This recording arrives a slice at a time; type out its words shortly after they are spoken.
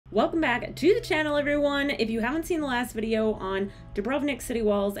Welcome back to the channel, everyone. If you haven't seen the last video on Dubrovnik city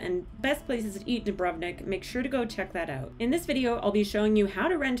walls and best places to eat Dubrovnik, make sure to go check that out. In this video, I'll be showing you how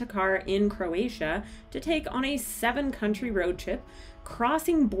to rent a car in Croatia to take on a 7-country road trip,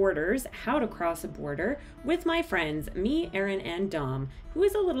 crossing borders, how to cross a border, with my friends, me, Erin, and Dom, who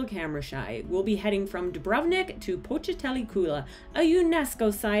is a little camera shy. We'll be heading from Dubrovnik to Počitelj Kula, a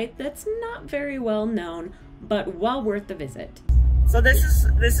UNESCO site that's not very well known, but well worth the visit. So this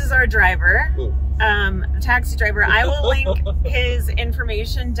is our driver, taxi driver. I will link his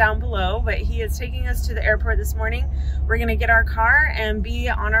information down below, but he is taking us to the airport this morning. We're gonna get our car and be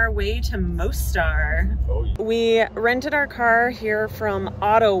on our way to Mostar. Oh, yeah. We rented our car here from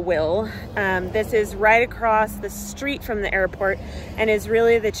Autowill. This is right across the street from the airport and is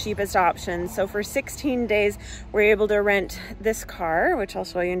really the cheapest option. So for 16 days, we're able to rent this car, which I'll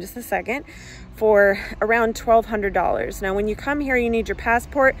show you in just a second, for around $1,200. Now, when you come here, you need your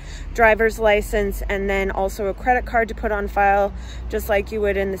passport, driver's license, and then also a credit card to put on file, just like you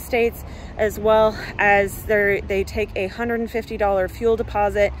would in the States, as well as they take a $150 fuel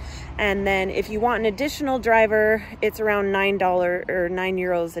deposit. And then if you want an additional driver, it's around $9 or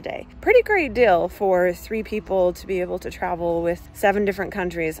 €9 a day. Pretty great deal for 3 people to be able to travel with 7 different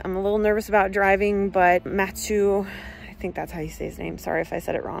countries. I'm a little nervous about driving, but Matthew, I think that's how you say his name. Sorry if I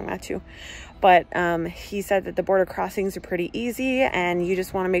said it wrong, Matthew. But he said that the border crossings are pretty easy and you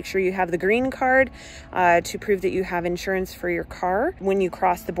just want to make sure you have the green card to prove that you have insurance for your car when you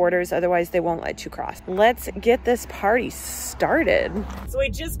cross the borders. Otherwise, they won't let you cross. Let's get this party started. So we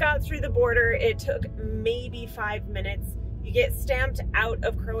just got through the border. It took maybe 5 minutes. You get stamped out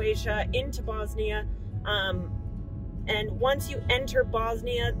of Croatia into Bosnia. And once you enter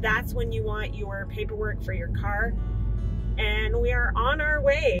Bosnia, that's when you want your paperwork for your car. And we are on our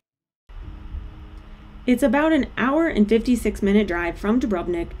way. It's about an hour and 56-minute drive from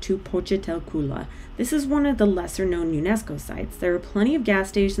Dubrovnik to Počitelj Kula. This is one of the lesser known UNESCO sites. There are plenty of gas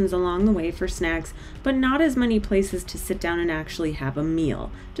stations along the way for snacks, but not as many places to sit down and actually have a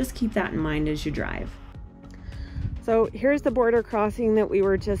meal. Just keep that in mind as you drive. So here's the border crossing that we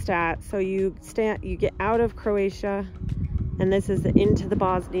were just at. So you get out of Croatia, and this is into the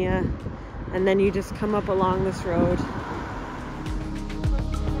Bosnia, and then you just come up along this road.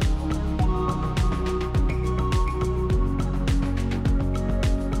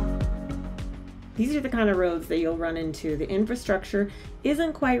 These are the kind of roads that you'll run into. The infrastructure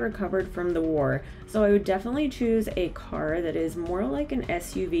isn't quite recovered from the war, so I would definitely choose a car that is more like an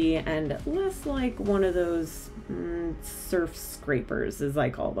SUV and less like one of those surf scrapers, as I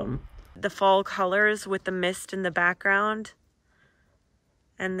call them. The fall colors with the mist in the background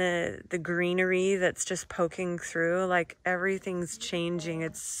and the greenery that's just poking through, like everything's changing.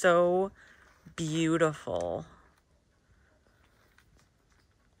 It's so beautiful.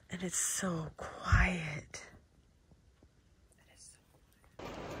 And it's so quiet.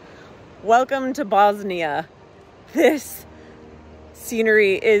 Welcome to Bosnia. This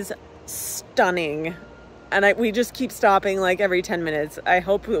scenery is stunning. And we just keep stopping like every 10 minutes. I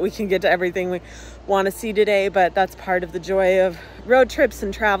hope that we can get to everything we want to see today, but that's part of the joy of road trips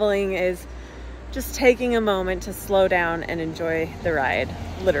and traveling, is just taking a moment to slow down and enjoy the ride,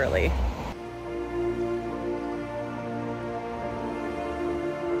 literally.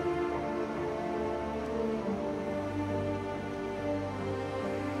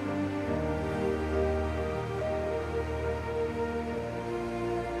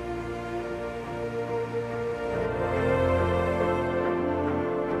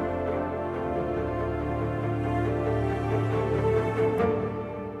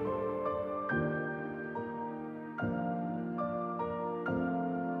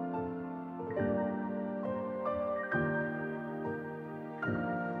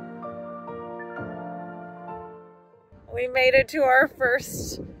 We made it to our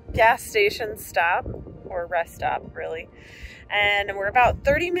first gas station stop, or rest stop really, and we're about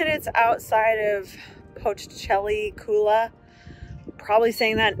 30 minutes outside of Počitelj Kula. Probably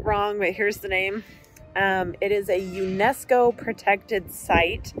saying that wrong, but here's the name. It is a UNESCO protected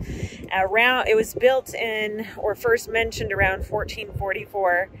site. It was built in, or first mentioned around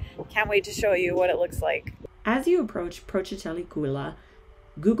 1444. Can't wait to show you what it looks like. As you approach Počitelj Kula,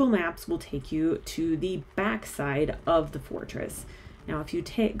 Google Maps will take you to the back side of the fortress. Now, if you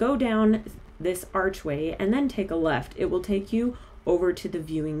go down this archway and then take a left, it will take you over to the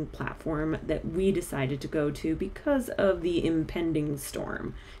viewing platform that we decided to go to because of the impending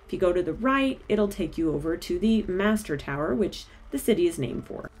storm. If you go to the right, it'll take you over to the Master Tower, which the city is named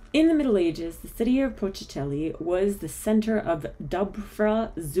for. In the Middle Ages, the city of Počitelj was the center of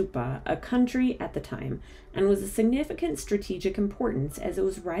Dobra Zupa, a country at the time, and was of significant strategic importance as it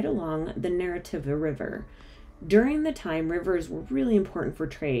was right along the Neretva River. During the time, rivers were really important for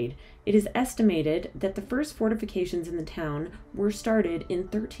trade. It is estimated that the first fortifications in the town were started in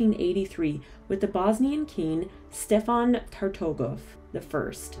 1383 with the Bosnian king Stefan Tartogov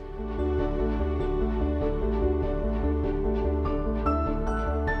I.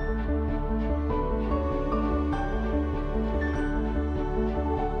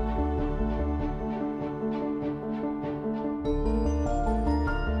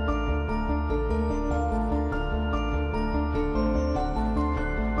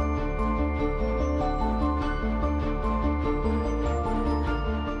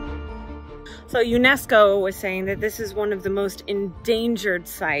 So UNESCO was saying that this is one of the most endangered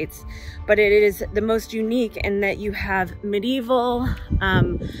sites, but it is the most unique in that you have medieval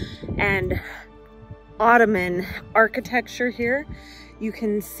and Ottoman architecture here. You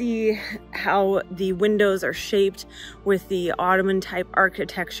can see how the windows are shaped with the Ottoman type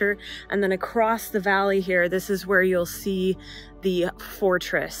architecture. And then across the valley here, this is where you'll see the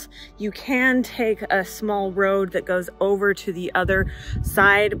fortress. You can take a small road that goes over to the other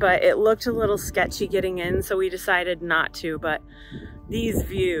side, but it looked a little sketchy getting in, so we decided not to. But these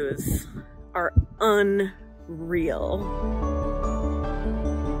views are unreal.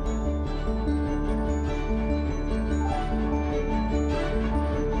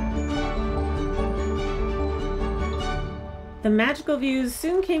 The magical views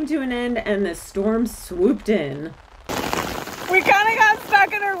soon came to an end and the storm swooped in. We kind of got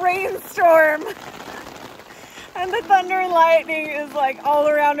stuck in a rainstorm and the thunder and lightning is like all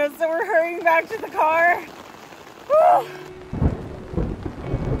around us, so we're hurrying back to the car. Whew.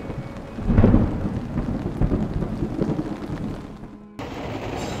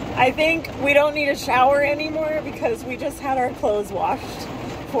 I think we don't need a shower anymore because we just had our clothes washed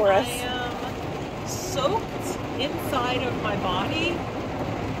for us. I am soaked inside of my body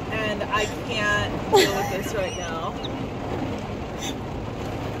and I can't deal with this right now.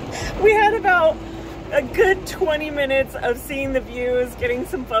 We had about a good 20 minutes of seeing the views, getting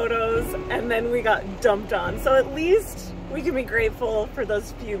some photos, and then we got dumped on. So at least we can be grateful for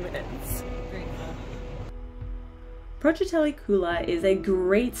those few minutes. Počitelj Kula is a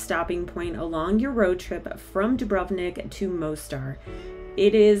great stopping point along your road trip from Dubrovnik to Mostar.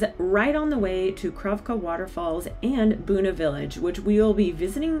 It is right on the way to Krovka Waterfalls and Buna Village, which we will be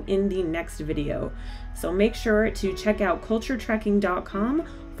visiting in the next video. So make sure to check out culturetrekking.com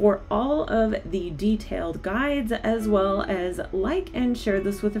for all of the detailed guides, as well as like and share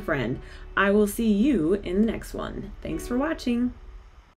this with a friend. I will see you in the next one. Thanks for watching.